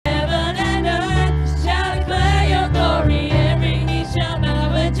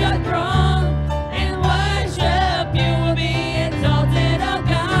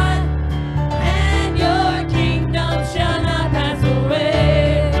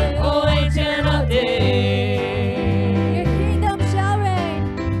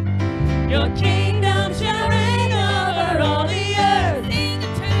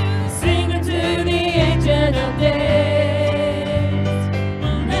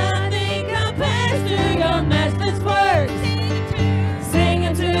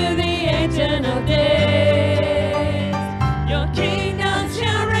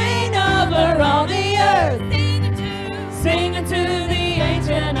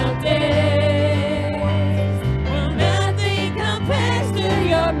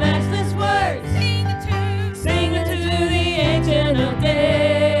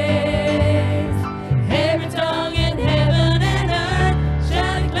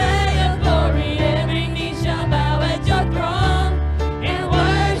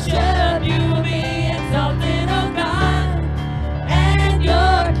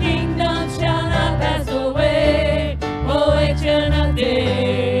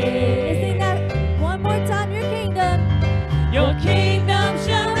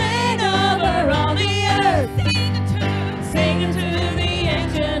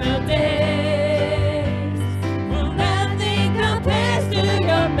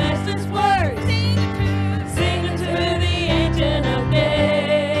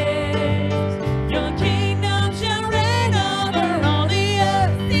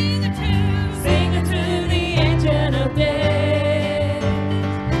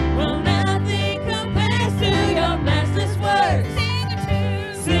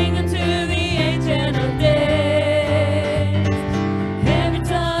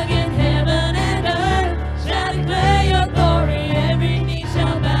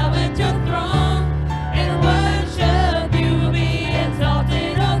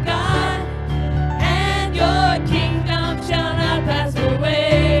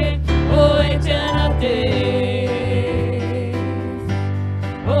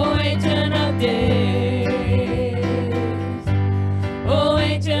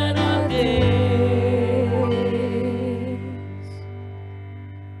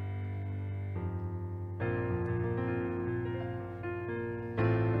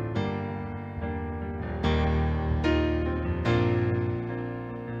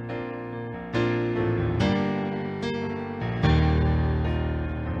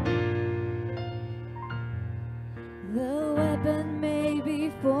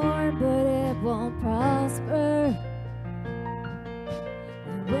won't prosper.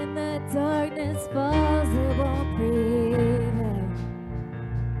 And when the darkness falls, it won't prevail.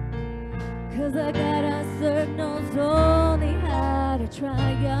 'Cause the God I serve knows only how to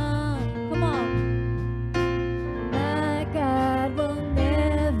triumph. Come on. My God will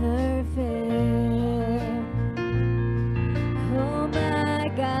never fail. Oh, my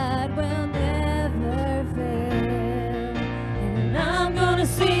God will never fail. And I'm gonna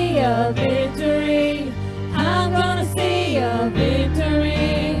see a victory. I'm gonna see a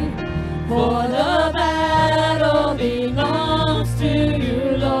victory. For the battle belongs to you,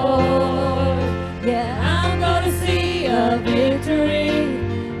 Lord. Yeah, I'm gonna see a victory.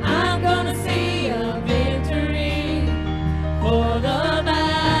 I'm gonna see a victory. For the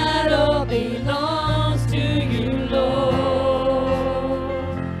battle belongs to you, Lord.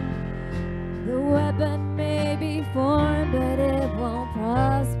 The weapon may be formed, but it won't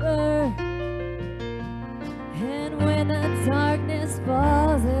prosper. And when the darkness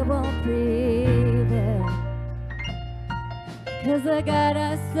falls, it won't prevail. 'Cause the God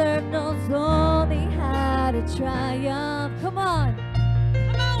I serve knows only how to triumph. Come on.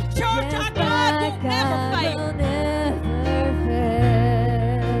 Come on, church, Yes, our God my will never God fail. will never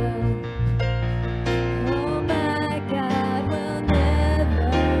fail. Oh, my God will never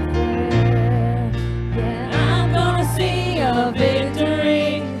fail. Yeah, I'm gonna see a victory.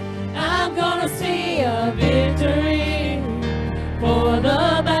 I'm gonna see a victory. For the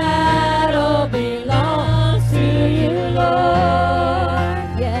battle belongs to you, Lord.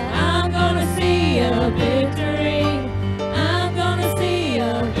 Yeah, I'm gonna see a victory. I'm gonna see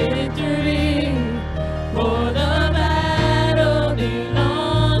a victory. For the battle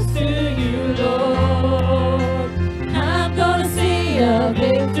belongs to you, Lord. I'm gonna see a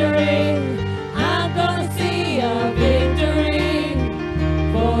victory. I'm gonna see a victory.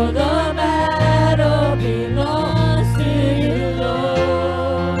 For the battle belongs to you,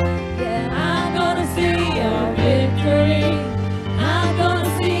 Lord. Yeah, I'm gonna see a victory. I'm gonna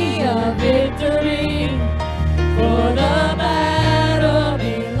see a victory. For the battle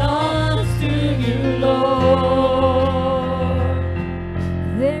belongs to you, Lord.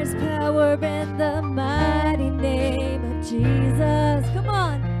 There's power in the mighty name of Jesus. Come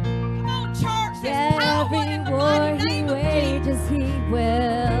on. Come on, church. There's Yeah, power every in the war mighty he name of Jesus. wages, he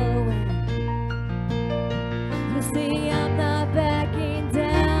will win. You see, I'm not backing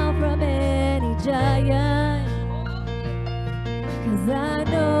down from any giant. 'Cause I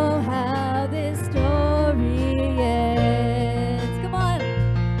know how this story ends. Come on.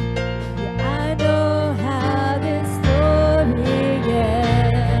 Yeah, I know how this story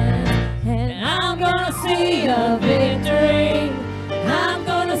ends. And I'm gonna see a victory. I'm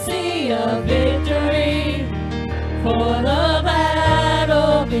gonna see a victory. For the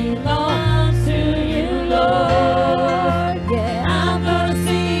battle belongs to you, Lord. Yeah, I'm gonna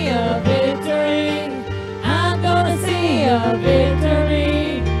see a victory. I'm gonna see a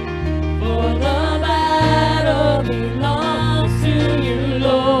victory. For the battle belongs to you,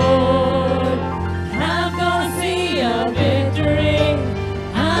 Lord. I'm gonna see a victory.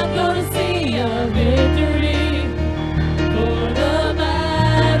 I'm gonna see a victory. For the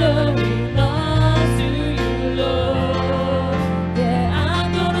battle belongs to you, Lord. Yeah, I'm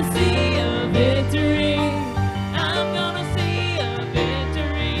gonna see a victory. I'm gonna see a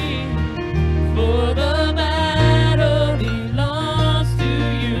victory. For the battle belongs to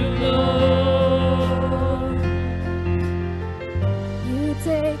you, Lord. You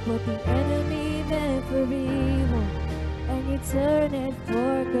take what the enemy meant for evil, and you turn it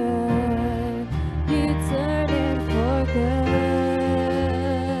for good. You turn it for good.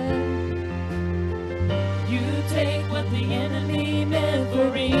 You take what the enemy meant for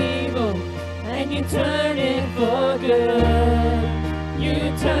evil, and you turn it for good. You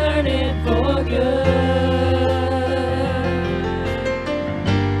turn it for good.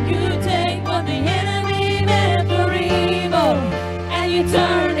 You take what the enemy meant for evil, and you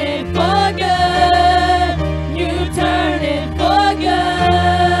turn it for good. You turn it for good.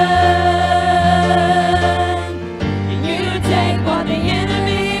 You take what the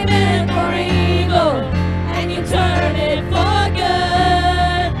enemy meant for evil, and you turn it for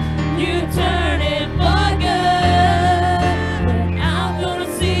good. You turn it for good. I'm gonna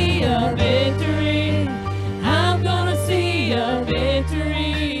see a victory. I'm gonna see a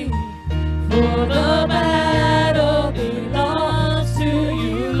victory. For the battle belongs to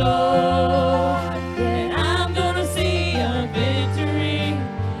you, Lord.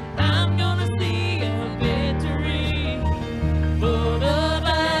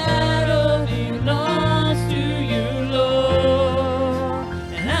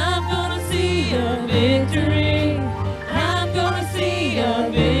 a victory. I'm gonna see a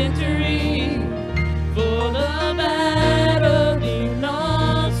victory. For the battle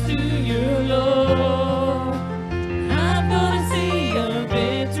belongs to you, Lord. I'm gonna see a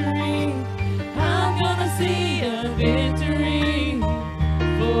victory. I'm gonna see a victory.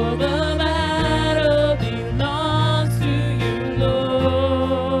 For the battle belongs to you,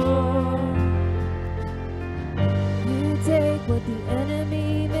 Lord. You take what the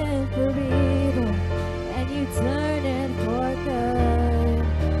enemy meant for evil, and you turn it for good.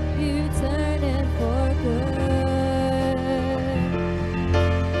 You turn it for good.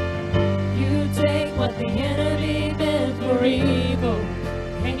 You take what the enemy meant for evil,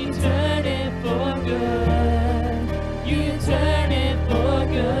 and you turn it for good. You turn it for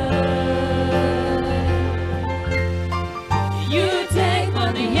good. You take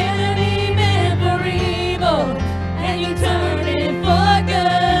what the enemy meant for evil, and you turn it for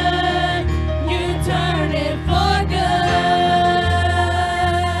good. You turn it for good.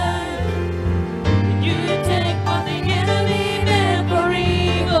 You take what the enemy meant for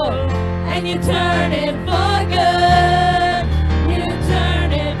evil, and you turn it for good. You turn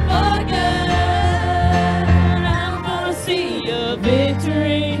it for good. I'm gonna see a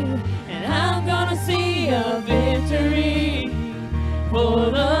victory, and I'm gonna see a victory. For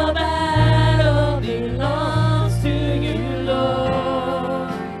the battle belongs to you, Lord.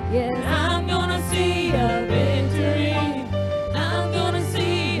 Yes, I'm gonna see a victory. I'm gonna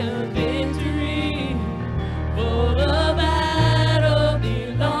see a victory. For the battle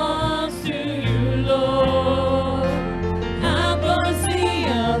belongs to you, Lord. I'm gonna see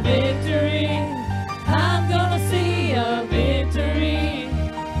a victory. I'm gonna see a victory.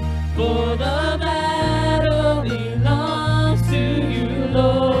 For the battle belongs to you,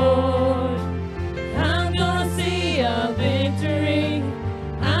 Lord. I'm gonna see a victory.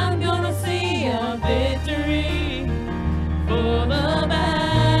 I'm gonna see a victory. For the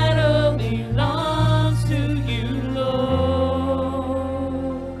battle belongs to you, Lord.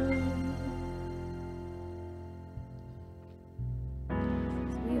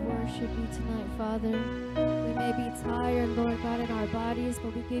 we worship you tonight, Father. We may be tired, Lord God, in our bodies,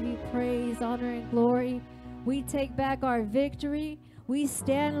 but we give you praise, honor, and glory. We take back our victory. We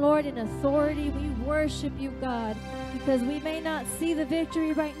stand, Lord, in authority. We worship you, God, because we may not see the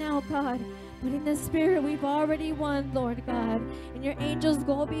victory right now, God, but in the Spirit we've already won, Lord God. And your angels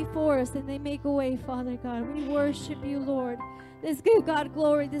go before us and they make a way, Father God. We worship you, Lord. Let's give God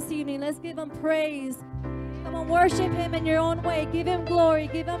glory this evening. Let's give him praise. Come on, worship him in your own way. Give him glory.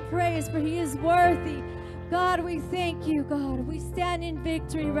 Give him praise, for he is worthy. God, we thank you, God. We stand in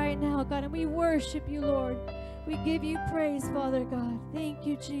victory right now, God, and we worship you, Lord. We give you praise, Father God. Thank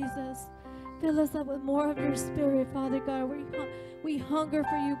you, Jesus. Fill us up with more of your Spirit, Father God. We hunger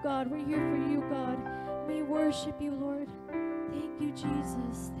for you, God. We're here for you, God. We worship you, Lord. Thank you,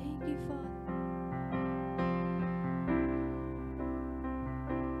 Jesus. Thank you, Father.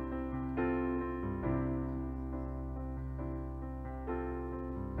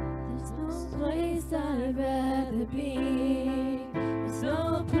 There's no place I'd rather be. There's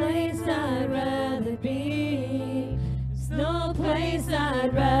no place I'd rather be. There's no place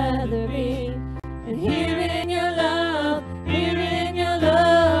I'd rather be than here in your love, here in your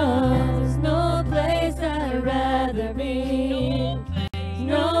love. There's no place I'd rather be. There's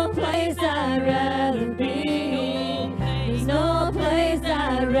no place I'd rather be. There's no place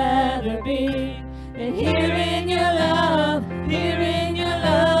I'd rather be than here in your love, here in your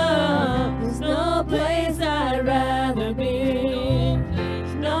love. There's no place I'd rather be.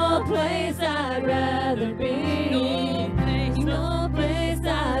 There's no place I'd rather be. There's no place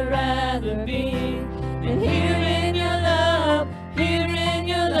I'd rather be than here in your love, here in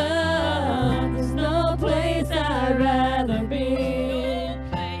your love. There's no place I'd rather be.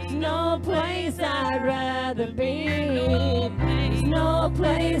 There's no place I'd rather be. There's no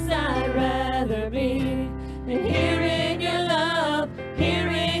place I'd rather be than here in your love, here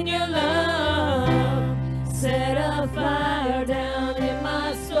in your love. Set a fire down in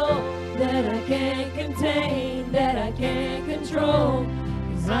my soul that I can't contain, that I can't control.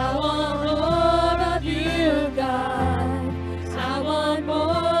 'Cause I want more of you, God. I want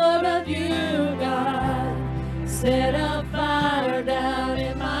more of you, God. Set a fire down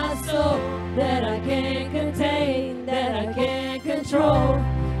in my soul that I can't contain, that I can't control.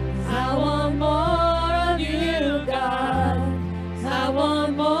 'Cause I want more of you, God. I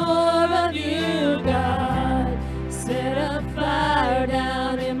want more of you, God. Set a fire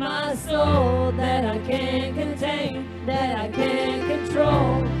down in my soul that I can't contain, that I can't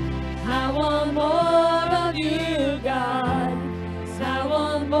control. I want more of you, God. I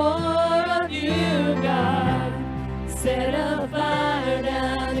want more of you, God. Set a fire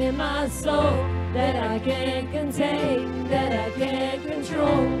down in my soul that I can't contain, that I can't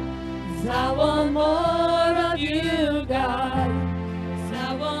control. 'Cause I want more of you, God. 'Cause I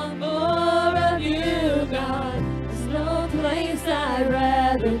want more of you, God. There's no place I'd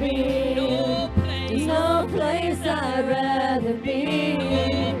rather be. There's no place I'd rather be.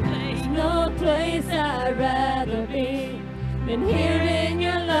 There's no place I'd rather be than here in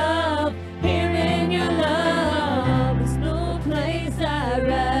your love, here in your love. There's no place I'd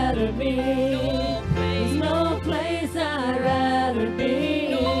rather be. There's no place I'd rather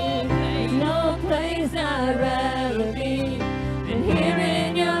be. There's no place I'd rather be than here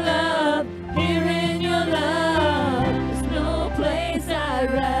in your love, here in your love. There's no place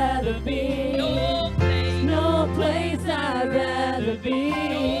I'd rather be. There's no place I'd rather be.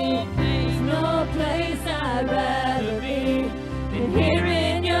 There's no place I'd rather be than here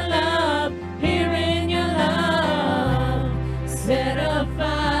in your love, here in your love. Set a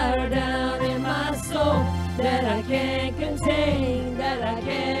fire down in my soul that I can't contain, that I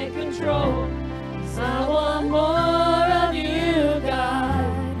can't control. 'Cause I want more of you, God.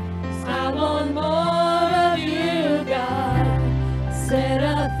 'Cause I want more of you, God. Set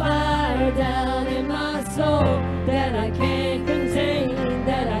a fire down in my soul that I can't contain,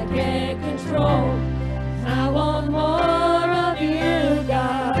 that I can't control. 'Cause I want more of you,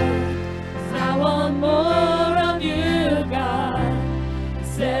 God. 'Cause I want more of you, God.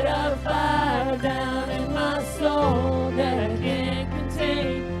 Set a fire down in my soul that I can't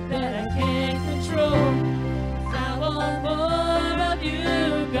contain, that I can't control. 'Cause I want more of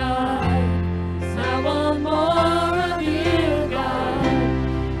you, God. 'Cause I want more of you, God.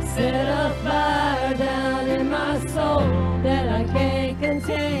 Set a fire down in my soul that I can't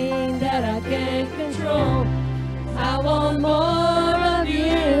contain, that I can't control. I want more of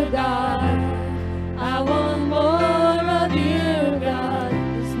you, God. I want more of you, God.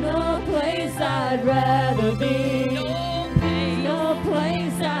 There's no place I'd rather be. No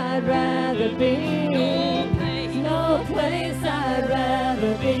place I'd rather be. No place I'd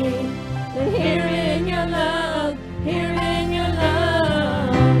rather be than here in your love, here in your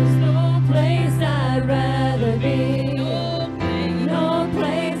love. There's no place I'd rather be. No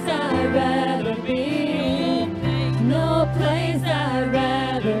place I'd rather be. No place I'd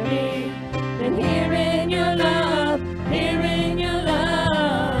rather be than here in your love, here in your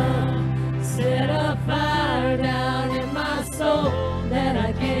love. Set a fire down in my soul that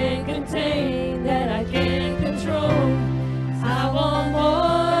I can't contain, that I can't control. I want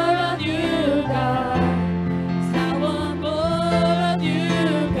more of you, God. I want more of you,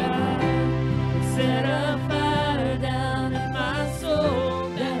 God. Set a fire down in my soul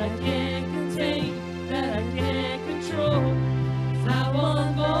that I can't contain, that I can't control. I want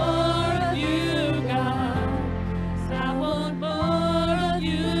more of you, God. I want more of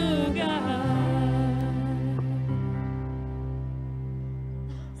you, God.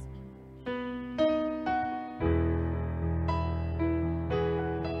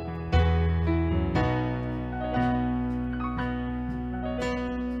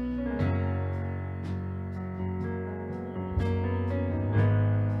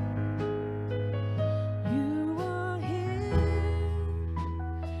 You are here,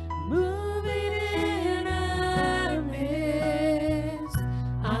 moving in our midst.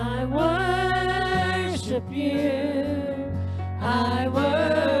 I worship you. I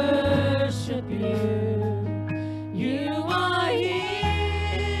worship you. You are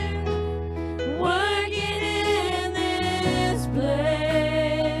here, working in this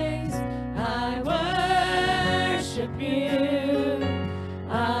place. I worship you.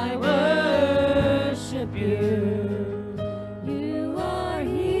 I worship you. You are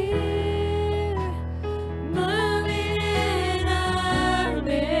here, moving in our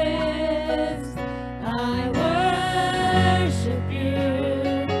midst. I worship you.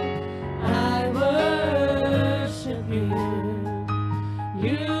 I worship you.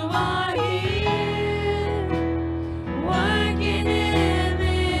 You are here, working in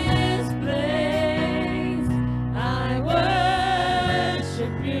this place. I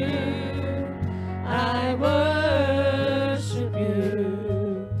worship you. I worship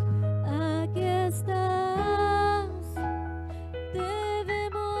you. Aquí estás,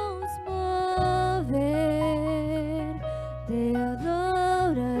 debemos mover. Te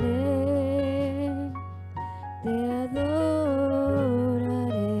adoraré, te adoraré.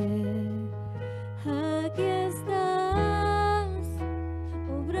 Aquí estás,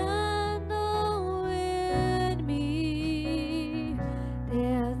 obrando en mí. Te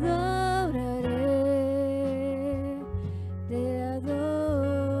adoraré, te adoraré.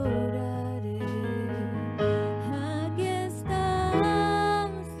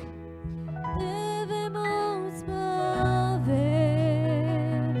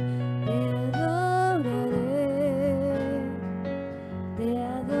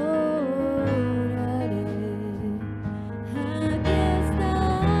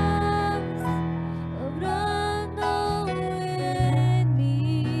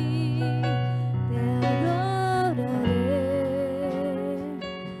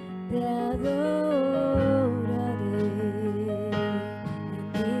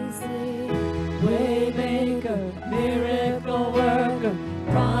 Waymaker, miracle worker,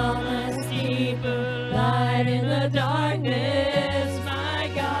 promise keeper, light in the darkness,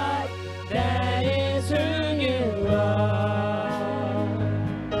 my God, that is who you are.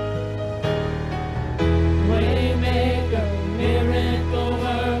 Waymaker, miracle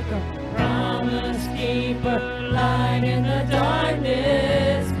worker, promise keeper, light in the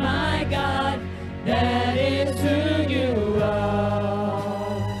darkness, my God, that is who you are.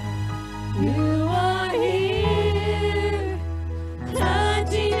 You are here,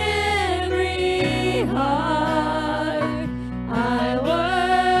 touching every heart. I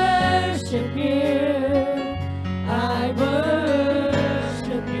worship you. I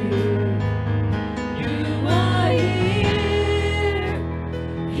worship you. You are here,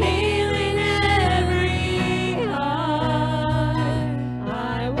 healing every heart.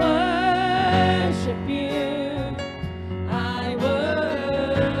 I worship you. I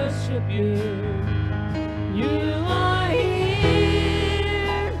worship you. You are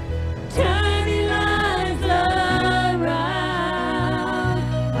here, turning lives around.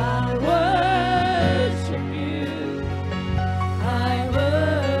 I worship you. I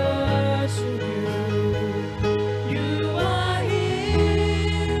worship you. You are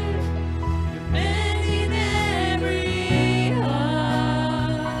here, mending every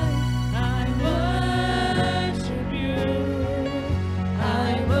heart. I worship you. I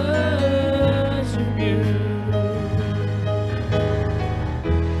worship you.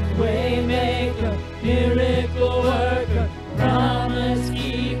 Waymaker, miracle worker, promise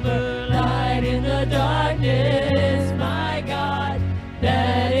keeper, light in the darkness, my God,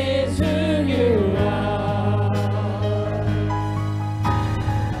 that is who you are.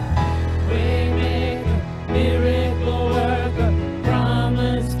 Waymaker, miracle worker,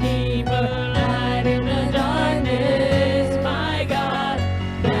 promise keeper, light in the darkness, my God,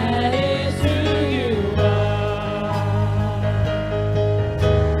 that is who you are.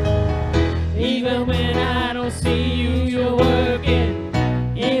 Even when I don't see you, you're working.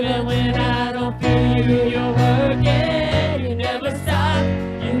 Even when I don't feel you, you're working. You never stop.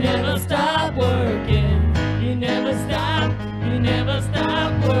 You never stop working. You never stop. You never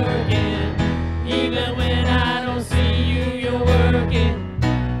stop working. Even when I don't see you, you're working.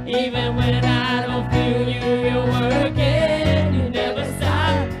 Even when I don't feel you, you're working. You never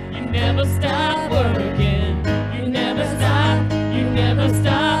stop. You never stop working. You never stop. You never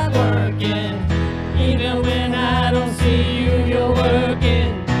stop working. Even when I don't see you, you're working.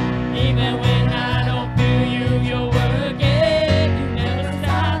 Even when I don't feel you, you're working. You never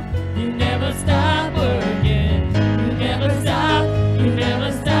stop. You never stop working. You never stop. You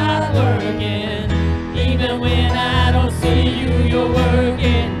never stop working. Even when I don't see you, you're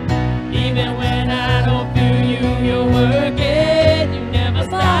working. Even when I don't feel you, you're working. You never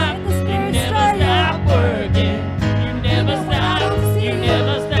stop. You never stop working. You never stop. You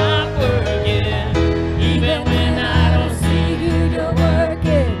never stop working. Even when I don't see you, you're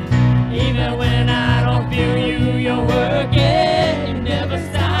working. Even when I don't feel you, you're working. You never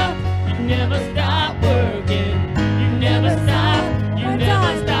stop. You never stop working. You never stop. You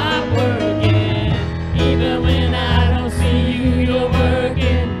never stop working. Even when I don't see you, you're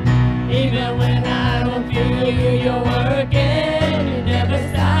working. Even when I don't feel you, you're working. You never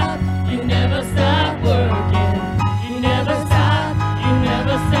stop. You never stop working. You never stop. You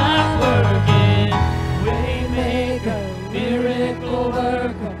never stop working. Waymaker, miracle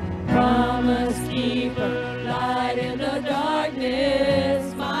worker, promise keeper, light in the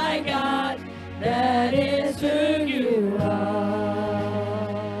darkness, my God, that is who you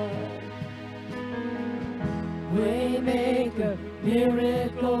are. Waymaker,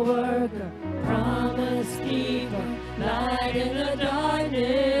 miracle worker, promise keeper, light in the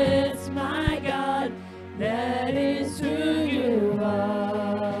darkness, my God, that is who you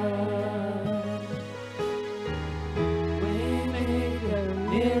are. Waymaker,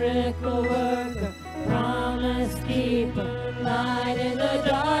 miracle worker, promise keeper, light in the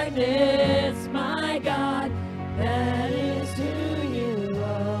darkness, my God, that is who you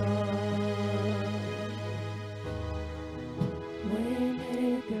are.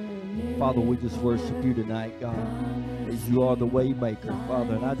 Waymaker, Father, we just worship you tonight, God, as you are the way maker,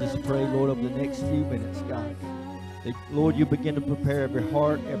 Father. And I just pray, Lord, over the next few minutes, God, that, Lord, you begin to prepare every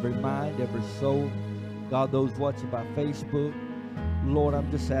heart, every mind, every soul. God, those watching by Facebook, Lord, I'm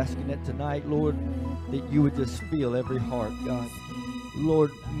just asking that tonight, Lord, that you would just fill every heart, God.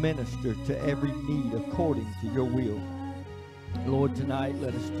 Lord, minister to every need according to your will. Lord, tonight,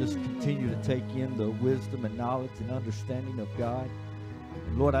 let us just continue to take in the wisdom and knowledge and understanding of God.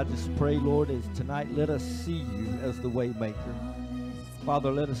 And Lord, I just pray, Lord, as tonight, let us see you as the way maker.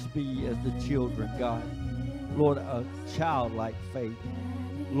 Father, let us be as the children, God. Lord, a childlike faith.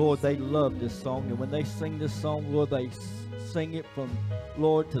 Lord, they love this song, and when they sing this song, Lord, they sing it from,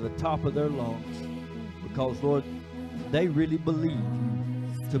 Lord, to the top of their lungs, because, Lord, they really believe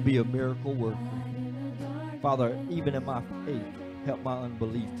you to be a miracle worker. Father, even in my faith, help my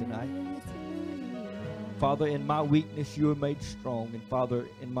unbelief tonight. Father, in my weakness, you are made strong, and Father,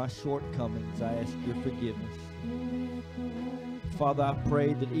 in my shortcomings, I ask your forgiveness. Father, I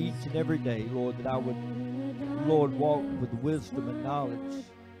pray that each and every day, Lord, that I would, Lord, walk with wisdom and knowledge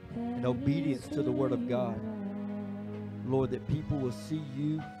and obedience to the Word of God. Lord, that people will see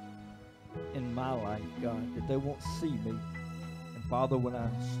you in my life, God, that they won't see me. And Father, when I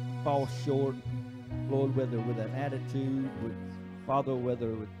fall short, Lord, whether with an attitude, with, Father, whether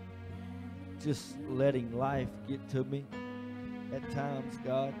with just letting life get to me at times,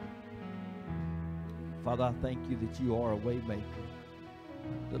 God, Father, I thank you that you are a way maker.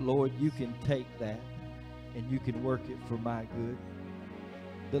 That, Lord, you can take that and you can work it for my good.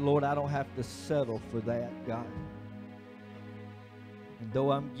 That, Lord, I don't have to settle for that, God. And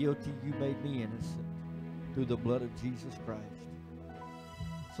though I'm guilty, you made me innocent through the blood of Jesus Christ.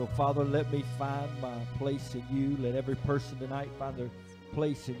 So, Father, let me find my place in you. Let every person tonight find their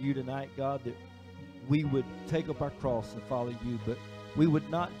place in you tonight, God, that we would take up our cross and follow you, but we would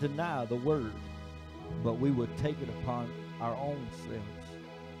not deny the word, but we would take it upon our own selves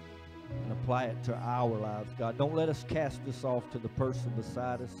and apply it to our lives, God. Don't let us cast this off to the person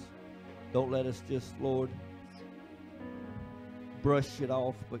beside us. Don't let us just, Lord, brush it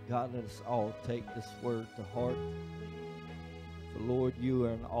off, but God, let us all take this word to heart. For, Lord, you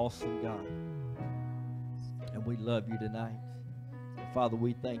are an awesome God, and we love you tonight. And Father,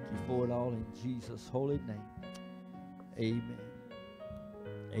 we thank you for it all in Jesus' holy name. Amen.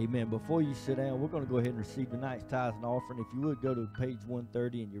 Amen. Before you sit down, we're going to go ahead and receive tonight's tithes and offering. If you would go to page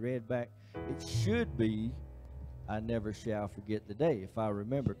 130 and you read back, it should be, I never shall forget the day, if I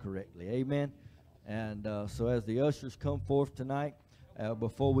remember correctly. Amen. And so as the ushers come forth tonight,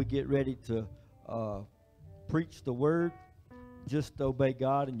 before we get ready to preach the word, just obey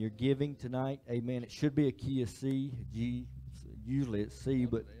God in your giving tonight. Amen. It should be a key of C, G. Usually it's C,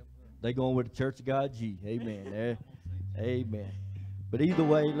 but they going with the Church of God, G. Amen. Amen. But either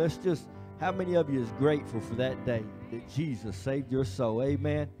way, let's just, how many of you is grateful for that day that Jesus saved your soul?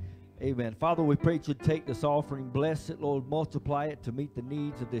 Amen. Amen. Father, we pray that you take this offering, bless it, Lord, multiply it to meet the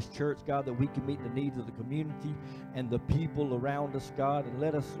needs of this church, God, that we can meet the needs of the community and the people around us, God. And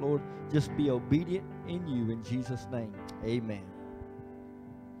let us, Lord, just be obedient in you in Jesus' name. Amen.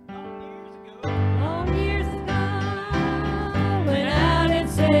 Long years ago, went out and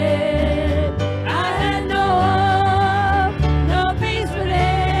said, I had no hope, no peace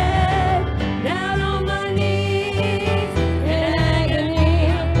within. Down on my knees in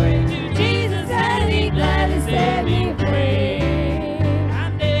agony, I prayed to Jesus, and He gladly set me free. I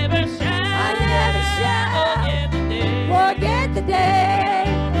never shall forget the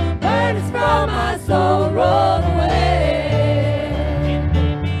day, burdens from my soul rolled away.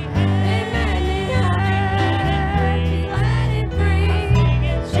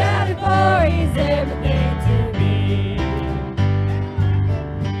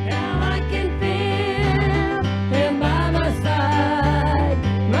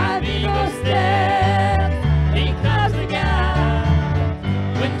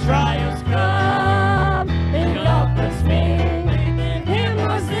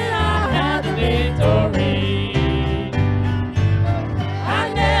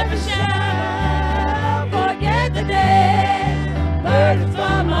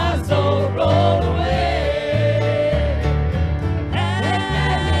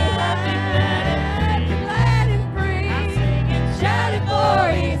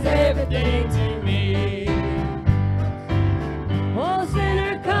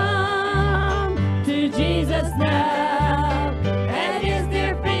 Now, at His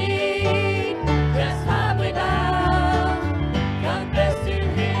dear feet, just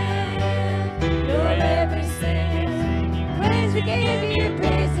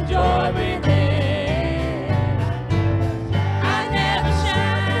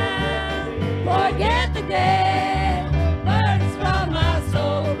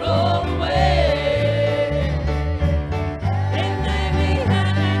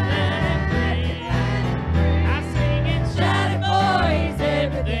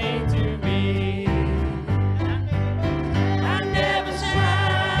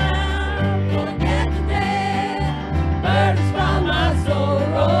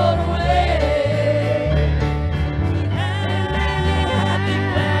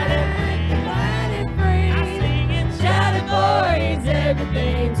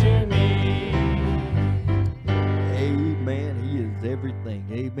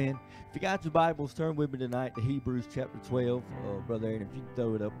If you got your Bibles, turn with me tonight to Hebrews chapter 12. Brother Aaron, if you can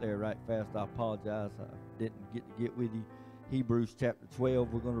throw it up there right fast, I apologize. I didn't get to get with you. Hebrews chapter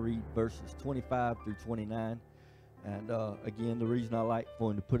 12, we're going to read verses 25 through 29. And again, the reason I like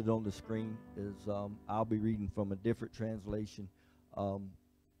for him to put it on the screen is I'll be reading from a different translation. But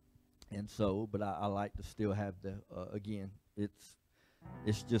I like to still have the, again,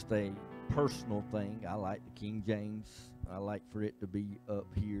 it's just a personal thing. I like the King James. I like for it to be up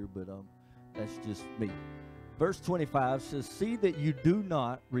here, but that's just me. Verse 25 says, "See that you do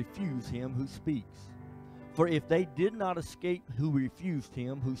not refuse him who speaks. For if they did not escape who refused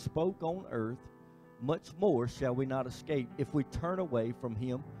him who spoke on earth, much more shall we not escape if we turn away from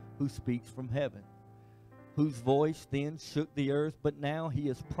him who speaks from heaven, whose voice then shook the earth, but now he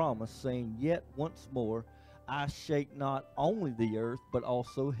has promised, saying, Yet once more I shake not only the earth, but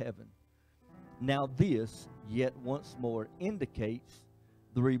also heaven. Now this, yet once more, indicates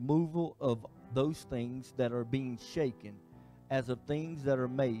the removal of those things that are being shaken, as of things that are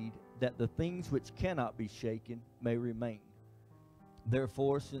made, that the things which cannot be shaken may remain.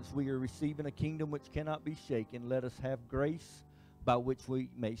 Therefore, since we are receiving a kingdom which cannot be shaken, let us have grace by which we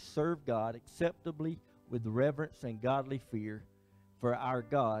may serve God acceptably with reverence and godly fear, for our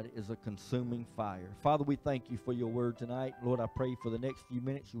God is a consuming fire." Father, we thank you for your word tonight. Lord, I pray for the next few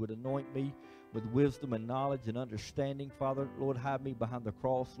minutes you would anoint me with wisdom and knowledge and understanding. Father, Lord, hide me behind the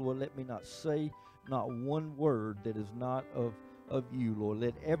cross. Lord, let me not say not one word that is not of you, Lord.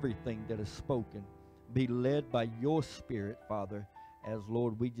 Let everything that is spoken be led by your Spirit, Father, as,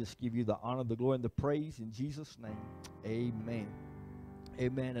 Lord, we just give you the honor, the glory, and the praise in Jesus' name. Amen.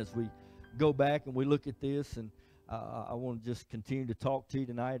 Amen. As we go back and we look at this, and I want to just continue to talk to you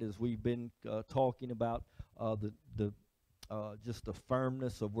tonight as we've been talking about just the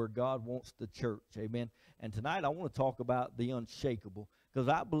firmness of where God wants the church. Amen. And tonight I want to talk about the unshakable, because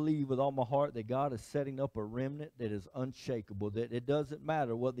I believe with all my heart that God is setting up a remnant that is unshakable, that it doesn't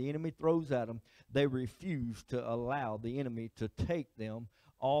matter what the enemy throws at them, they refuse to allow the enemy to take them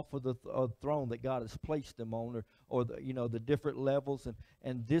off of the throne that God has placed them on, or the different levels.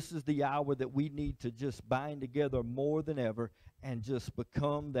 And this is the hour that we need to just bind together more than ever and just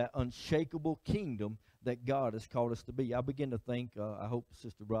become that unshakable kingdom that God has called us to be. I begin to think, I hope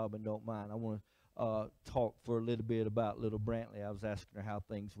Sister Robin don't mind, I want to talk for a little bit about little Brantley. I was asking her how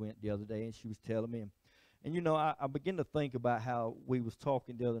things went the other day, and she was telling me. And I begin to think about how we was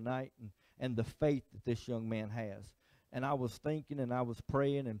talking the other night and the faith that this young man has. And I was thinking and I was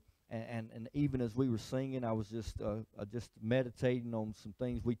praying, and even as we were singing, I was just meditating on some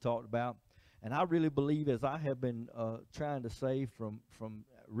things we talked about. And I really believe, as I have been trying to say from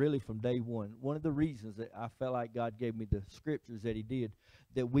day one of the reasons that I felt like God gave me the scriptures that he did,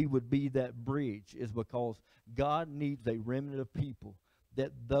 that we would be that bridge, is because God needs a remnant of people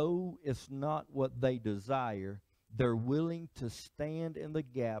that, though it's not what they desire, they're willing to stand in the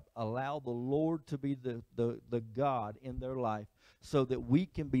gap, allow the Lord to be the God in their life, so that we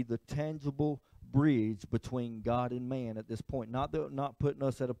can be the tangible bridge between God and man at this point. Not putting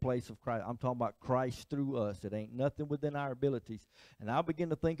us at a place of Christ. I'm talking about Christ through us. It ain't nothing within our abilities. And I begin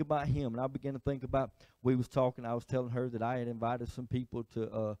to think about him, and I begin to think about, I was telling her that I had invited some people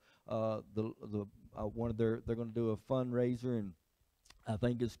to they're going to do a fundraiser, and I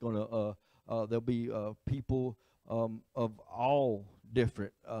think it's going to there'll be people of all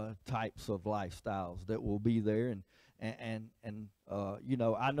different types of lifestyles that will be there, and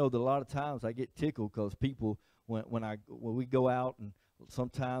I know that a lot of times I get tickled because people, when we go out, and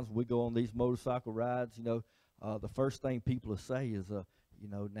sometimes we go on these motorcycle rides, the first thing people will say is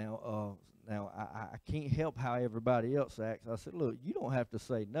now I can't help how everybody else acts. I said, look, you don't have to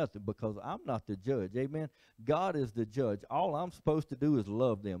say nothing, because I'm not the judge. Amen. God is the judge. All I'm supposed to do is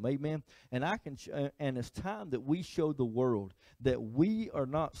love them. Amen. And and it's time that we show the world that we are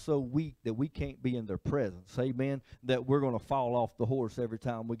not so weak that we can't be in their presence. Amen. That we're going to fall off the horse every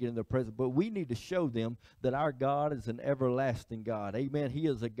time we get in their presence. But we need to show them that our God is an everlasting God. Amen. He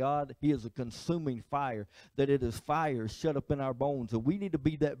is a God. He is a consuming fire, that it is fire shut up in our bones. And we need to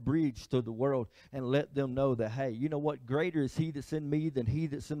be that bridge to the world and let them know that, hey, you know what? Greater is he that's in me than he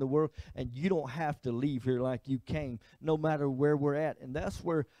that's in the world. And you don't have to leave here like you came, no matter where we're at. And that's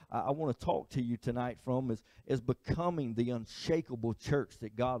where I want to talk to you tonight from, is becoming the unshakable church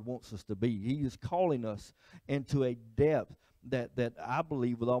that God wants us to be. He is calling us into a depth that I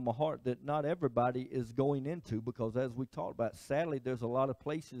believe with all my heart that not everybody is going into, because as we talked about, sadly, there's a lot of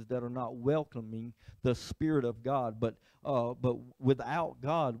places that are not welcoming the Spirit of God. But But without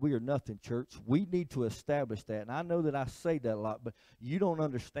God, we are nothing, church. We need to establish that. And I know that I say that a lot, but you don't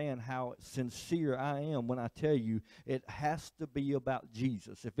understand how sincere I am when I tell you it has to be about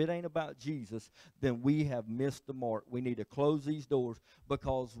Jesus. If it ain't about Jesus, then we have missed the mark. We need to close these doors,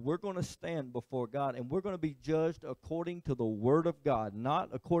 because we're going to stand before God, and we're going to be judged according to the Word of God, not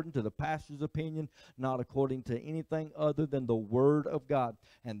according to the pastor's opinion, not according to anything other than the Word of God.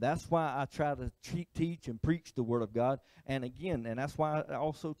 And that's why I try to teach and preach the Word of God. And again, and that's why I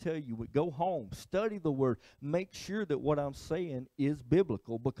also tell you, go home, study the Word, make sure that what I'm saying is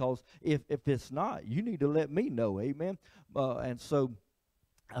biblical, because if it's not, you need to let me know. Amen. And so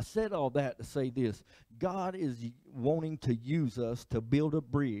I said all that to say this: God is wanting to use us to build a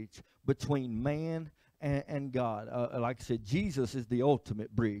bridge between man and God. Like I said, Jesus is the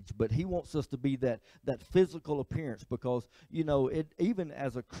ultimate bridge, but he wants us to be that physical appearance, because, you know, even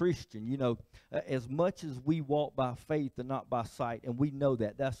as a Christian, you know, as much as we walk by faith and not by sight, and we know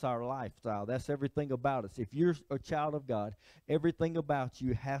that's our lifestyle, that's everything about us. If you're a child of God, everything about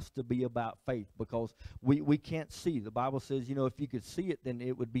you has to be about faith, because we can't see. The Bible says, you know, if you could see it, then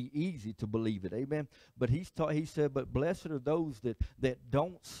it would be easy to believe it. Amen. But he said, but blessed are those that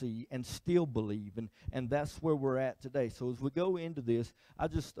don't see and still believe. And that's where we're at today. So as we go into this, I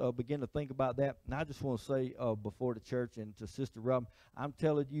just begin to think about that. And I just want to say before the church and to Sister Robin, I'm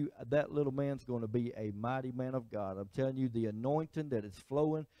telling you, that little man's going to be a mighty man of God. I'm telling you, the anointing that is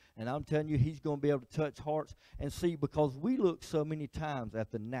flowing, and I'm telling you, he's going to be able to touch hearts. And see, because we look so many times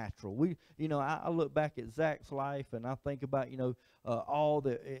at the natural. I look back at Zach's life, and I think about,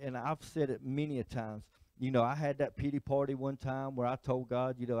 and I've said it many a times. You know, I had that pity party one time where I told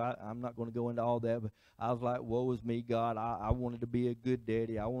God, you know, I'm not going to go into all that, but I was like, woe is me, God. I wanted to be a good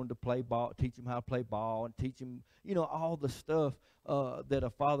daddy. I wanted to play ball, teach him how to play ball, and teach him, you know, all the stuff that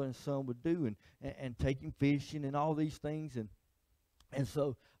a father and son would do, and take him fishing and all these things. And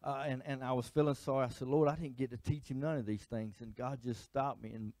so, and I was feeling sorry. I said, Lord, I didn't get to teach him none of these things. And God just stopped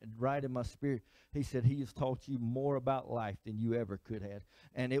me, and right in my spirit, he said, he has taught you more about life than you ever could have.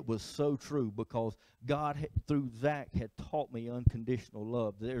 And it was so true, because God, through Zach, had taught me unconditional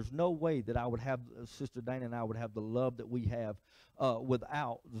love. There's no way that I would have, Sister Dana and I would have the love that we have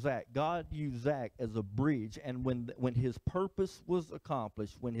without Zach. God used Zach as a bridge, and when his purpose was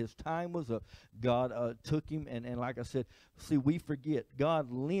accomplished, when his time was up, God took him, and like I said, see, we forget,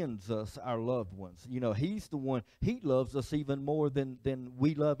 God lends us our loved ones. You know, he's the one, he loves us even more than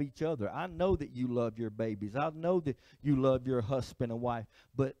we love each other. I know that you love your babies. I know that you love your husband and wife,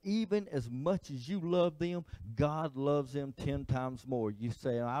 but even as much as you love them, God loves them 10 times more. You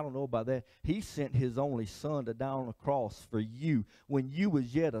say, I don't know about that. He sent his only son to die on the cross for you when you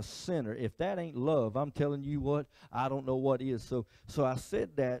was yet a sinner. If that ain't love, I'm telling you what, I don't know what is. So I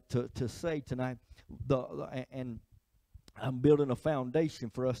said that to say tonight, and I'm building a foundation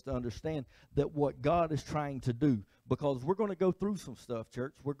for us to understand that what God is trying to do, because we're going to go through some stuff,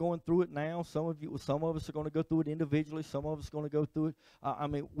 church. We're going through it now. Some of us are going to go through it individually. Some of us are going to go through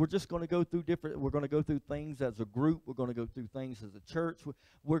it. We're just going to go through we're going to go through things as a group. We're going to go through things as a church.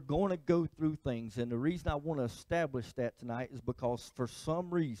 We're going to go through things. And the reason I want to establish that tonight is because for some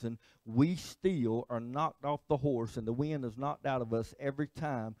reason, we still are knocked off the horse, and the wind is knocked out of us every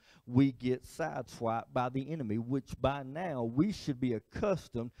time we get sideswiped by the enemy, which by now we should be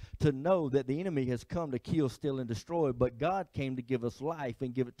accustomed to know that the enemy has come to kill, steal, and destroy, but God came to give us life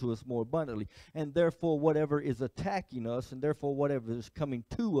and give it to us more abundantly. And therefore, whatever is attacking us, and therefore whatever is coming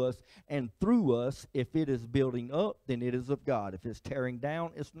to us and through us, if it is building up, then it is of God. If it's tearing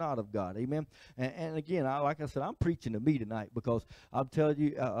down, it's not of God. Amen. And again, like I said, I'm preaching to me tonight, because I'm telling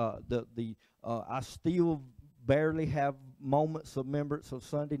you, I still barely have moments of remembrance of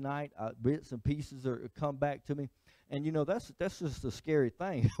Sunday night. Bits and pieces come back to me. And, you know, that's just a scary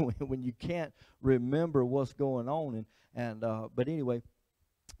thing when you can't remember what's going on. But anyway,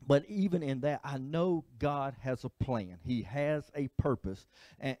 but even in that, I know God has a plan. He has a purpose.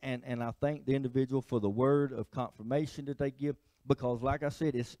 And I thank the individual for the word of confirmation that they give. Because, like I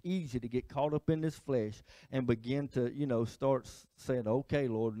said, it's easy to get caught up in this flesh and begin to, you know, start saying, okay,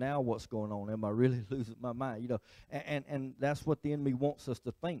 Lord, now what's going on? Am I really losing my mind? You know, and that's what the enemy wants us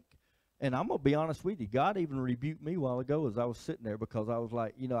to think. And I'm going to be honest with you. God even rebuked me a while ago as I was sitting there, because I was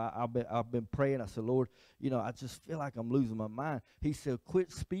like, you know, I've been praying. I said, Lord, you know, I just feel like I'm losing my mind. He said,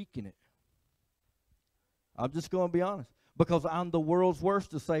 quit speaking it. I'm just going to be honest. Because I'm the world's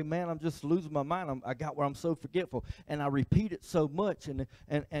worst to say, man, I'm just losing my mind. I got where I'm so forgetful. And I repeat it so much. And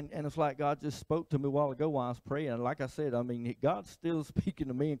it's like God just spoke to me a while ago while I was praying. And like I said, I mean, God's still speaking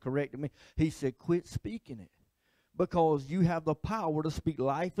to me and correcting me. He said, quit speaking it. because you have the power to speak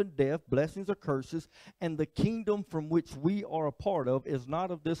life and death, blessings or curses, and the kingdom from which we are a part of is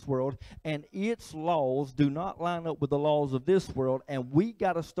not of this world, and its laws do not line up with the laws of this world, and we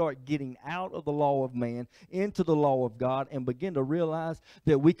got to start getting out of the law of man into the law of God and begin to realize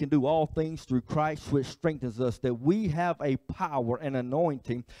that we can do all things through Christ, which strengthens us, that we have a power and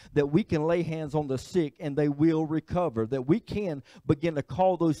anointing, that we can lay hands on the sick and they will recover, that we can begin to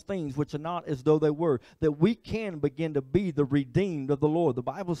call those things which are not as though they were, that we can begin to be the redeemed of the Lord. The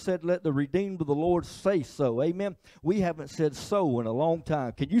Bible said, let the redeemed of the Lord say so. Amen. We haven't said so in a long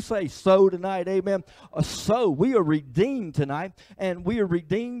time. Can you say so tonight? Amen. So we are redeemed tonight, and we are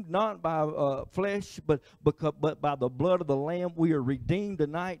redeemed not by flesh, but by the blood of the Lamb. We are redeemed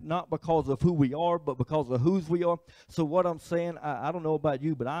tonight, not because of who we are, but because of whose we are. So what I'm saying, I don't know about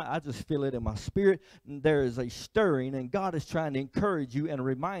you, but I just feel it in my spirit. There is a stirring, and God is trying to encourage you and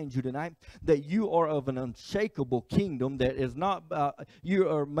remind you tonight that you are of an unshakable kingdom, that is not, you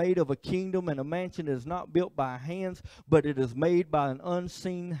are made of a kingdom and a mansion that is not built by hands, but it is made by an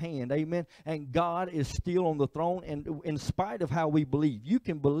unseen hand. Amen. And God is still on the throne, and in spite of how we believe, you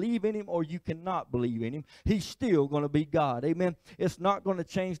can believe in him or you cannot believe in him, he's still going to be God. Amen. It's not going to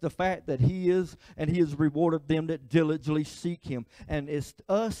change the fact that he is, and he has rewarded them that diligently seek him. And it's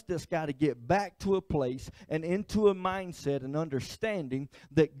us that's got to get back to a place and into a mindset and understanding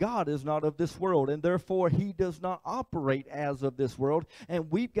that God is not of this world, and therefore he does not operate as of this world.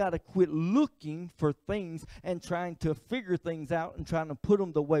 And we've got to quit looking for things and trying to figure things out and trying to put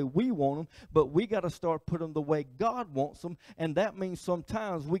them the way we want them, but we got to start putting them the way God wants them. And that means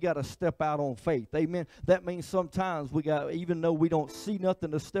sometimes we got to step out on faith. Amen. That means sometimes we got, even though we don't see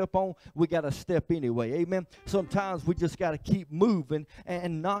nothing to step on, we got to step anyway. Amen. Sometimes we just got to keep moving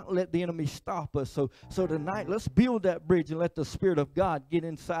and not let the enemy stop us. So tonight, let's build that bridge and let the Spirit of God get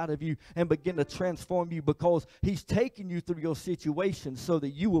inside of you and begin to transform you, because he's taking you through your situation so that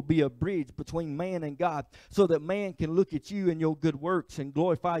you will be a bridge between man and God, so that man can look at you and your good works and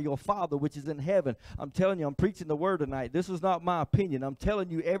glorify your Father which is in heaven. I'm telling you, I'm preaching the word tonight. This is not my opinion. I'm telling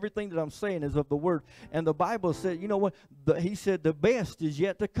you, everything that I'm saying is of the word. And the Bible said, you know what? He said the best is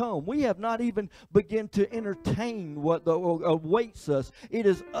yet to come. We have not even begun to entertain what awaits us. It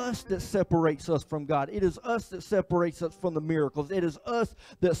is us that separates us from God. It is us that separates us from the miracles. It is us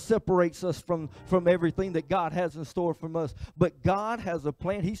that separates us from everything that God has in store from us. But God has a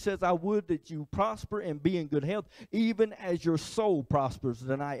plan. He says, I would that you prosper and be in good health, even as your soul prospers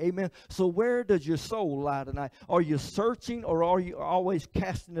tonight. Amen. So where does your soul lie tonight? Are you searching, or are you always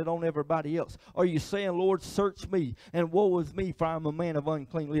casting it on everybody else? Are you saying, Lord, search me, and woe is me, for I'm a man of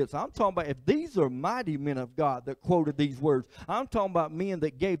unclean lips? I'm talking about, if these are mighty men of God that quoted these words, I'm talking about men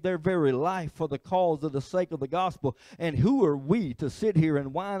that gave their very life for the cause of the sake of the gospel. And who are we to sit here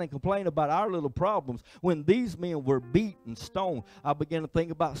and whine and complain about our little problems when these men were beat and stoned? I began to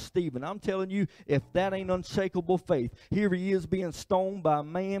think about Stephen. I'm telling you, if that ain't unshakable faith, here he is being stoned by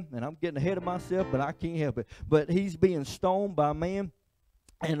man, and I'm getting ahead of myself, but I can't help it. But he's being stoned by man.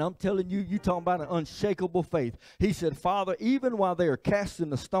 And I'm telling you, you talking about an unshakable faith. He said, Father, even while they are casting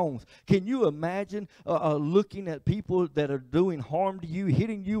the stones, can you imagine looking at people that are doing harm to you,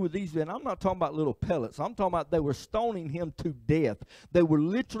 hitting you with these? And I'm not talking about little pellets. I'm talking about they were stoning him to death. They were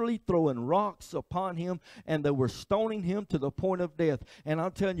literally throwing rocks upon him, and they were stoning him to the point of death. And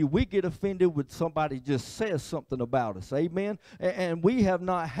I'm telling you, we get offended when somebody just says something about us. Amen? And we have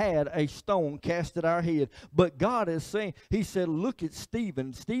not had a stone cast at our head. But God is saying, he said, look at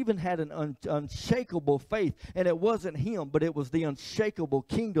Stephen. Stephen had an unshakable faith, and it wasn't him, but it was the unshakable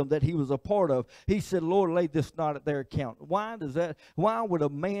kingdom that he was a part of. He said, Lord, lay this not at their account. Why would a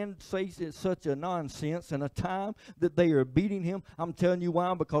man say such a nonsense in a time that they are beating him? I'm telling you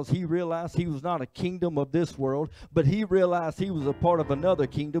why, because he realized he was not a kingdom of this world, but he realized he was a part of another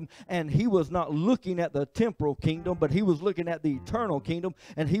kingdom, and he was not looking at the temporal kingdom, but he was looking at the eternal kingdom.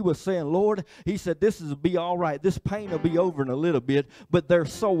 And he was saying, Lord, he said, this will be all right. This pain will be over in a little bit, but their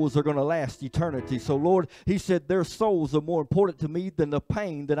souls are going to last eternity. So Lord, he said, their souls are more important to me than the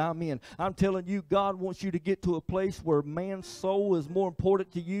pain that I'm in. I'm telling you, God wants you to get to a place where man's soul is more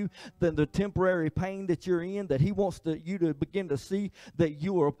important to you than the temporary pain that you're in, that he wants you to begin to see that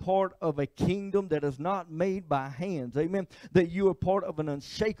you are a part of a kingdom that is not made by hands. Amen. That you are part of an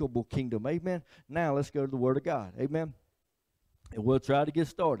unshakable kingdom. Amen. Now let's go to the Word of God. Amen. And we'll try to get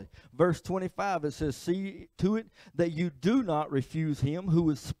started. Verse 25, it says, see to it that you do not refuse him who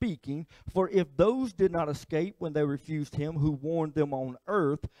is speaking, for if those did not escape when they refused him who warned them on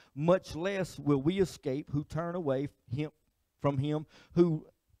earth, much less will we escape who turn away from him who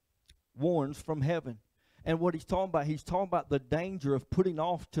warns from heaven. And what he's talking about the danger of putting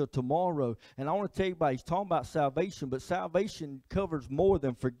off till tomorrow. And I want to tell you about, he's talking about salvation, but salvation covers more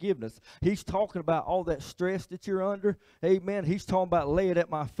than forgiveness. He's talking about all that stress that you're under. Amen. He's talking about lay it at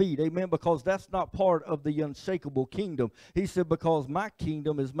my feet. Amen. Because that's not part of the unshakable kingdom. He said, because my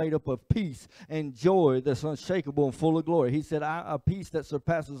kingdom is made up of peace and joy that's unshakable and full of glory. He said, a peace that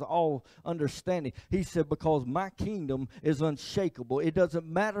surpasses all understanding. He said, because my kingdom is unshakable. It doesn't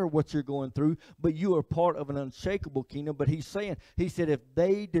matter what you're going through, but you are part of an unshakable kingdom. But he's saying, he said, if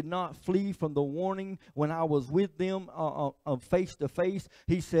they did not flee from the warning when I was with them face to face,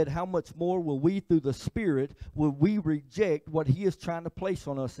 he said, how much more will we through the Spirit, will we reject what he is trying to place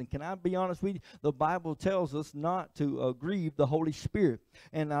on us? And can I be honest with you? The Bible tells us not to grieve the Holy Spirit.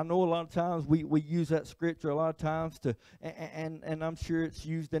 And I know a lot of times we use that scripture a lot of times to, and I'm sure it's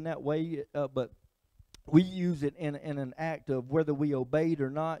used in that way, but we use it in an act of whether we obeyed or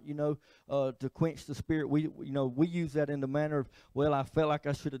not, to quench the spirit. We use that in the manner of, well, I felt like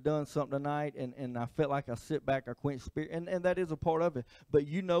I should have done something tonight, and I felt like I sit back, I quench the spirit, and that is a part of it. But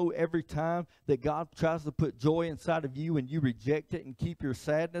every time that God tries to put joy inside of you and you reject it and keep your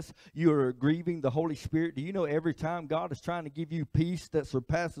sadness, you are grieving the Holy Spirit. Do you know every time God is trying to give you peace that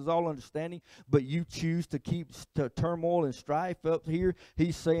surpasses all understanding, but you choose to keep turmoil and strife up here?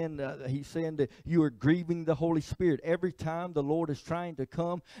 He's saying that you are grieving the Holy Spirit. Every time the Lord is trying to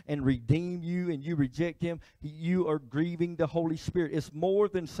come and redeem you and you reject him, you are grieving the Holy Spirit. It's more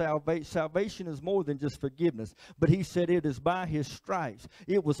than salvation. Salvation is more than just forgiveness. But he said it is by his stripes.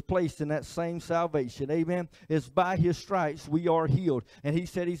 It was placed in that same salvation. Amen. It's by his stripes we are healed. And he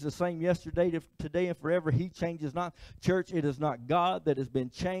said he's the same yesterday, today, and forever. He changes not. Church, it is not God that has been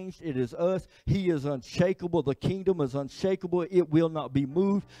changed. It is us. He is unshakable. The kingdom is unshakable. It will not be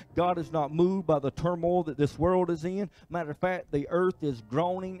moved. God is not moved by the turmoil that this world is in. Matter of fact, the earth is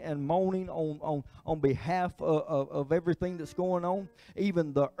groaning and moaning on behalf of everything that's going on.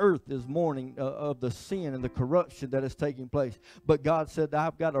 Even the earth is mourning of the sin and the corruption that is taking place. But God said,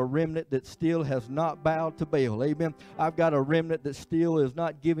 I've got a remnant that still has not bowed to Baal. Amen. I've got a remnant that still is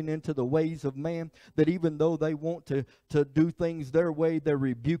not giving into the ways of man, that even though they want to do things their way, they're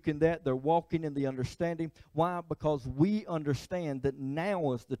rebuking that. They're walking in the understanding. Why? Because we understand that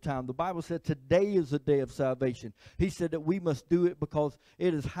now is the time. The Bible said today is the day of salvation. He said that we must do it because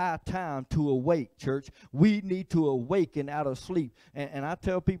it is high time to awake, church. We need to awaken out of sleep. And I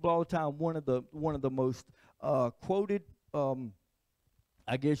tell people all the time, one of the most quoted,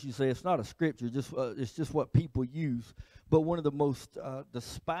 I guess you say it's not a scripture, it's just what people use. But one of the most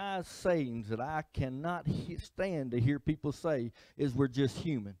despised sayings that I cannot stand to hear people say is, we're just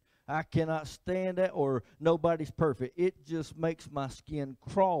human. I cannot stand that, or nobody's perfect. It just makes my skin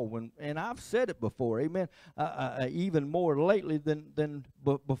crawl. And I've said it before, amen, even more lately than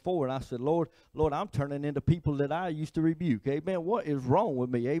before. And I said, Lord, I'm turning into people that I used to rebuke, amen. What is wrong with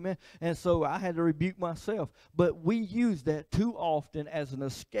me, amen? And so I had to rebuke myself. But we use that too often as an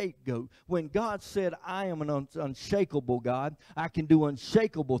scapegoat. When God said, I am an unshakable God, I can do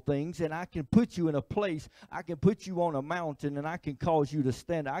unshakable things, and I can put you in a place, I can put you on a mountain, and I can cause you to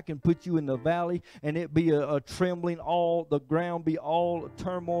stand. I can put you in the valley, and it be a trembling, all the ground be all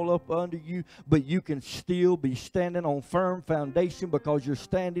turmoil up under you, but you can still be standing on firm foundation because you're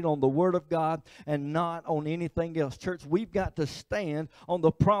standing on the Word of God and not on anything else. Church, we've got to stand on the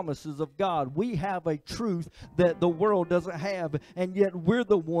promises of God. We have a truth that the world doesn't have, and yet we're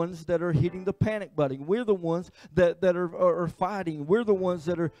the ones that are hitting the panic button. We're the ones that are fighting. We're the ones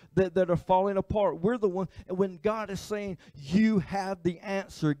that are falling apart. We're the ones, when God is saying, you have the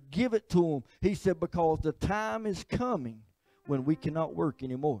answer, give it to him. He said, because the time is coming when we cannot work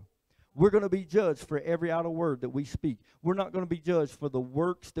anymore. We're going to be judged for every idle word that we speak. We're not going to be judged for the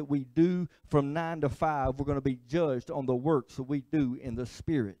works that we do from 9 to 5. We're going to be judged on the works that we do in the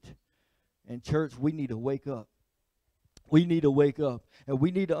Spirit. And church, we need to wake up. We need to wake up. And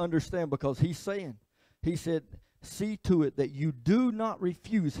we need to understand, because he said, see to it that you do not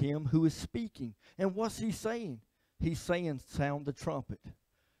refuse him who is speaking. And what's he saying? He's saying, sound the trumpet.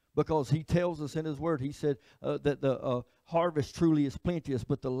 Because he tells us in his word, he said that the harvest truly is plenteous,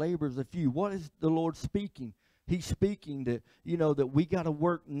 but the laborers are few. What is the Lord speaking? He's speaking that, that we got to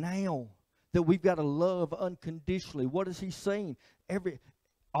work now, that we've got to love unconditionally. What is he saying?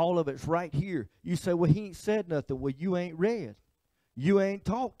 All of it's right here. You say, well, he ain't said nothing. Well, you ain't read. You ain't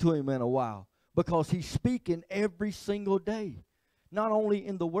talked to him in a while, because he's speaking every single day. Not only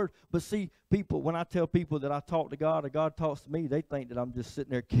in the Word, but see, people, when I tell people that I talk to God or God talks to me, they think that I'm just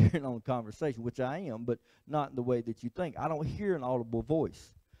sitting there carrying on a conversation, which I am, but not in the way that you think. I don't hear an audible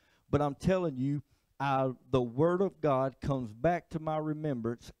voice. But I'm telling you, the Word of God comes back to my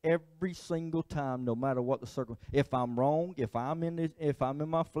remembrance every single time, no matter what the circumstance. If I'm wrong, if I'm in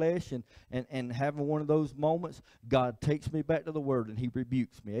my flesh and having one of those moments, God takes me back to the Word and He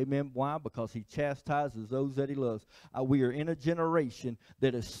rebukes me. Amen. Why? Because He chastises those that He loves. We are in a generation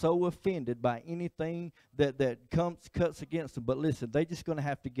that is so offended by anything that cuts against them. But listen, they're just going to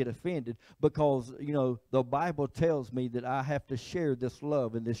have to get offended, because the Bible tells me that I have to share this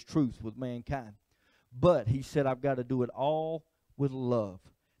love and this truth with mankind. But He said I've got to do it all with love.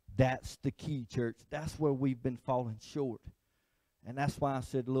 That's the key, church. That's where we've been falling short. And that's why I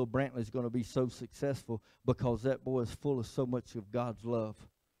said little Brantley's going to be so successful, because that boy is full of so much of God's love.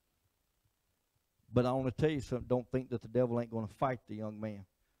 But I want to tell you something. Don't think that the devil ain't going to fight the young man.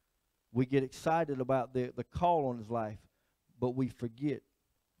 We get excited about the call on his life, but we forget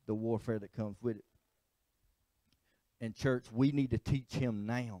the warfare that comes with it. And church, we need to teach him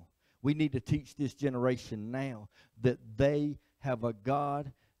now. We need to teach this generation now that they have a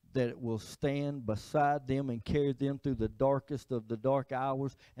God that will stand beside them and carry them through the darkest of the dark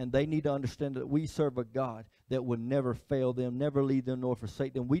hours. And they need to understand that we serve a God that will never fail them, never leave them nor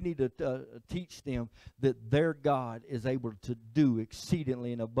forsake them. We need to teach them that their God is able to do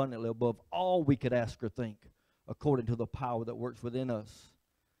exceedingly and abundantly above all we could ask or think, according to the power that works within us.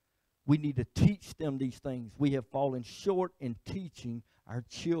 We need to teach them these things. We have fallen short in teaching our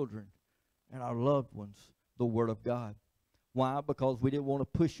children and our loved ones the Word of God. Why? Because we didn't want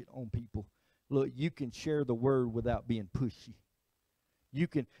to push it on people. Look, you can share the Word without being pushy. You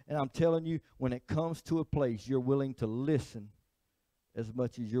can, and I'm telling you, when it comes to a place you're willing to listen as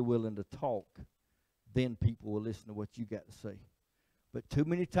much as you're willing to talk, then people will listen to what you got to say. But too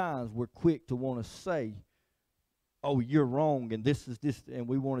many times we're quick to want to say, oh, you're wrong, and this is this, and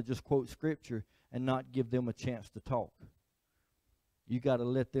we want to just quote Scripture and not give them a chance to talk. You got to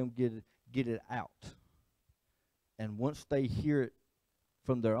let them get it out. And once they hear it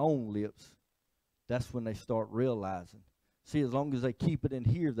from their own lips, that's when they start realizing. See, as long as they keep it in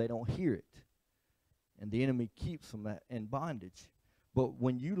here, they don't hear it. And the enemy keeps them in bondage. But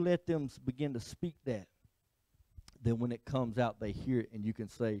when you let them begin to speak that, then when it comes out, they hear it, and you can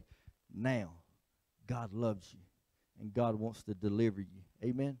say, now, God loves you. And God wants to deliver you.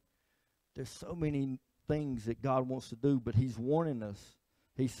 Amen? There's so many things that God wants to do, but He's warning us.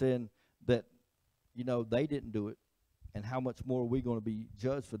 He's saying that, they didn't do it. And how much more are we going to be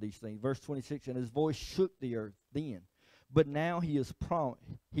judged for these things? Verse 26, and His voice shook the earth then. But now He has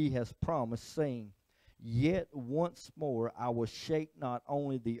promised, saying, yet once more I will shake not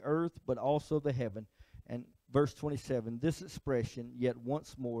only the earth, but also the heaven. And verse 27, this expression, yet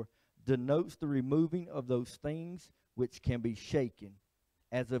once more, denotes the removing of those things which can be shaken,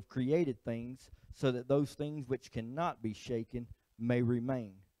 as of created things, so that those things which cannot be shaken may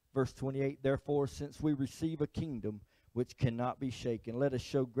remain. Verse 28, therefore, since we receive a kingdom which cannot be shaken, let us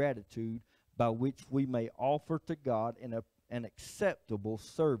show gratitude, by which we may offer to God an acceptable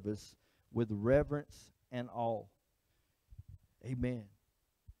service with reverence and awe. Amen.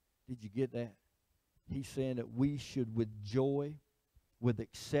 Did you get that? He's saying that we should, with joy, with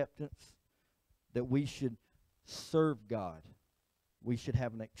acceptance, that we should serve God. We should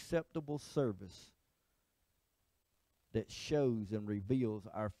have an acceptable service that shows and reveals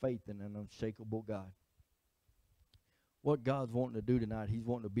our faith in an unshakable God. What God's wanting to do tonight, He's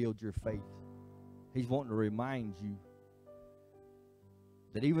wanting to build your faith. He's wanting to remind you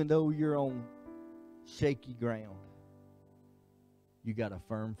that even though you're on shaky ground, you got a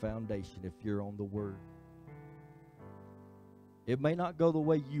firm foundation if you're on the Word. It may not go the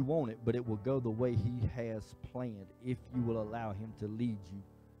way you want it, but it will go the way He has planned if you will allow Him to lead you.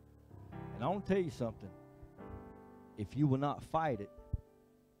 And I want to tell you something. If you will not fight it,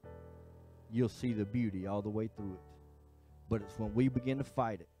 you'll see the beauty all the way through it. But it's when we begin to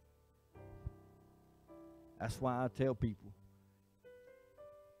fight it. That's why I tell people,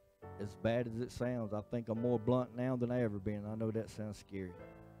 as bad as it sounds, I think I'm more blunt now than I ever been. I know that sounds scary.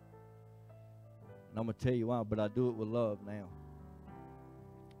 And I'm going to tell you why, but I do it with love now.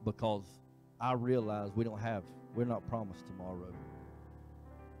 Because I realize we're not promised tomorrow.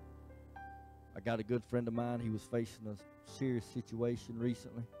 I got a good friend of mine. He was facing a serious situation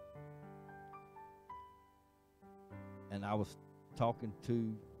recently. And I was talking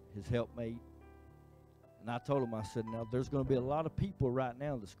to his helpmate. And I told him, I said, now there's going to be a lot of people right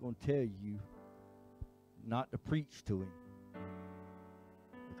now that's going to tell you not to preach to him.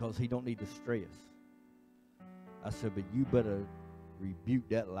 Because he don't need the stress. I said, but you better rebuke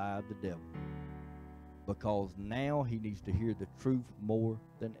that lie of the devil. Because now he needs to hear the truth more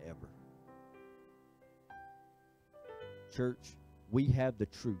than ever. Church, we have the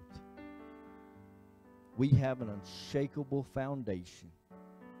truth. We have an unshakable foundation,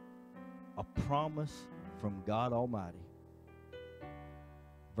 a promise from God Almighty.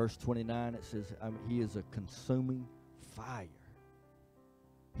 Verse 29, it says, He is a consuming fire.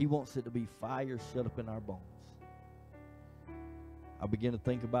 He wants it to be fire shut up in our bones. I begin to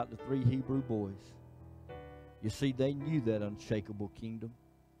think about the 3 Hebrew boys. You see, they knew that unshakable kingdom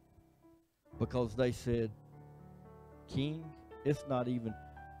because they said, King, this is not even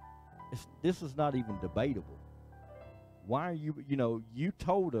debatable. Why are you, you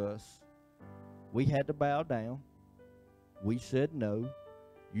told us we had to bow down. We said no.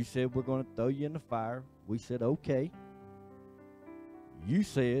 You said we're going to throw you in the fire. We said okay. You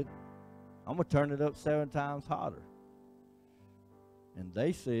said, I'm going to turn it up 7 times hotter. And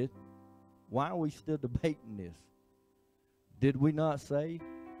they said, why are we still debating this? Did we not say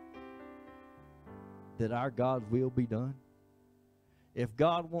that our God's will be done? If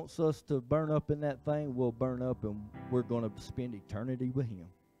God wants us to burn up in that thing, we'll burn up and we're going to spend eternity with Him.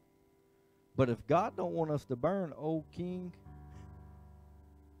 But if God don't want us to burn, old King,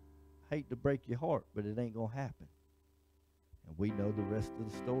 hate to break your heart, but it ain't going to happen. And we know the rest of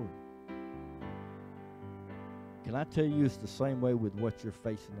the story. Can I tell you it's the same way with what you're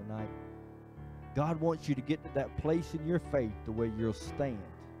facing tonight? God wants you to get to that place in your faith to where you'll stand.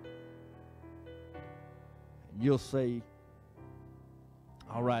 And you'll say,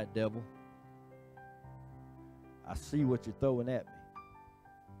 all right, devil, I see what you're throwing at me.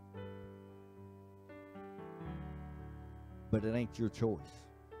 But it ain't your choice.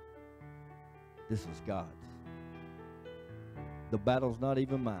 This is God's. The battle's not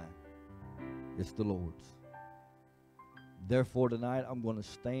even mine. It's the Lord's. Therefore, tonight, I'm going to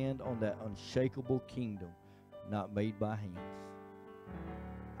stand on that unshakable kingdom, not made by hands.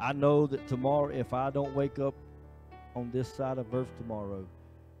 I know that tomorrow, if I don't wake up on this side of earth tomorrow,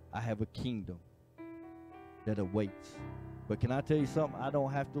 I have a kingdom that awaits. But can I tell you something? I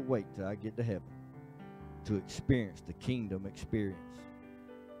don't have to wait till I get to heaven to experience the kingdom experience.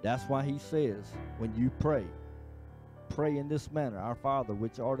 That's why He says, when you pray, pray in this manner: Our Father,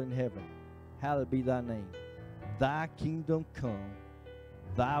 which art in heaven, hallowed be thy name. Thy kingdom come,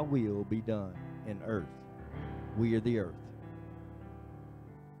 thy will be done in earth. We are the earth.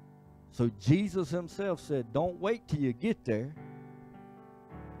 So Jesus Himself said, don't wait till you get there.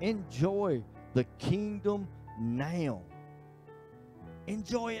 Enjoy the kingdom now.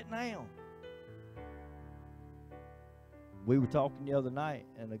 Enjoy it now. We were talking the other night,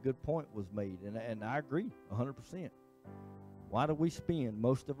 and a good point was made, and I agree 100%. Why do we spend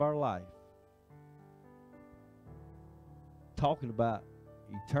most of our life talking about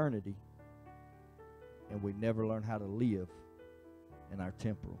eternity, and we never learn how to live in our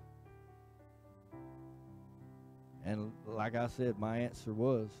temporal? And like I said, my answer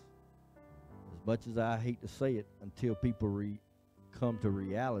was, as much as I hate to say it, until people come to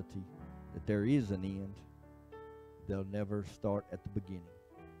reality that there is an end, they'll never start at the beginning.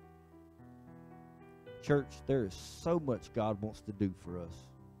 Church, there is so much God wants to do for us.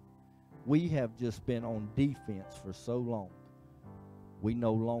 We have just been on defense for so long. We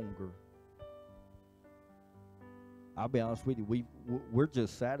no longer, I'll be honest with you, we're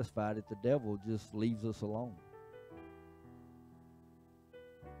just satisfied that the devil just leaves us alone.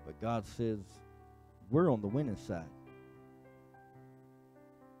 But God says, we're on the winning side.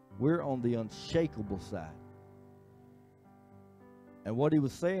 We're on the unshakable side. And what He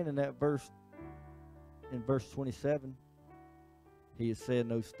was saying in that verse, in verse 27, He is saying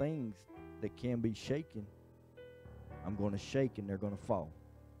those things that can be shaken, I'm going to shake and they're going to fall.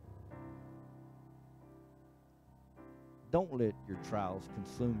 Don't let your trials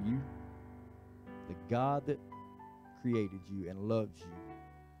consume you. The God that created you and loves you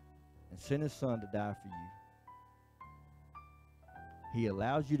and sent His Son to die for you, He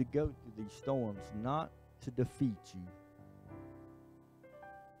allows you to go through these storms not to defeat you,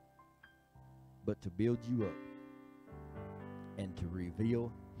 but to build you up and to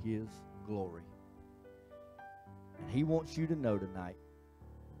reveal His glory. And He wants you to know tonight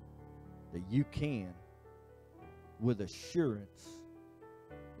that you can, with assurance,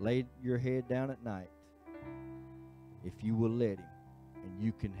 lay your head down at night if you will let Him, and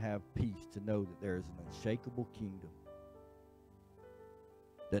you can have peace to know that there is an unshakable kingdom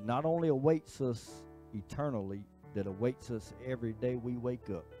that not only awaits us eternally, that awaits us every day we wake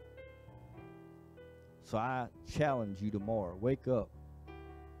up. So I challenge you tomorrow, wake up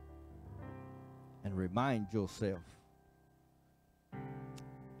and remind yourself,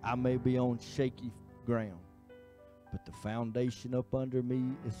 I may be on shaky ground, but the foundation up under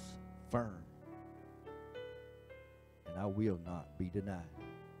me is firm, and I will not be denied.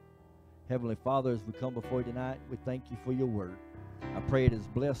 Heavenly Father, as we come before you tonight, we thank you for your word. I pray it has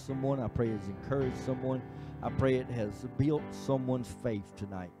blessed someone. I pray it has encouraged someone. I pray it has built someone's faith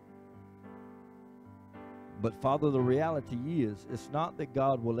tonight. But Father, the reality is, it's not that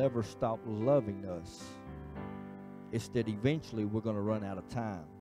God will ever stop loving us. It's that eventually we're going to run out of time.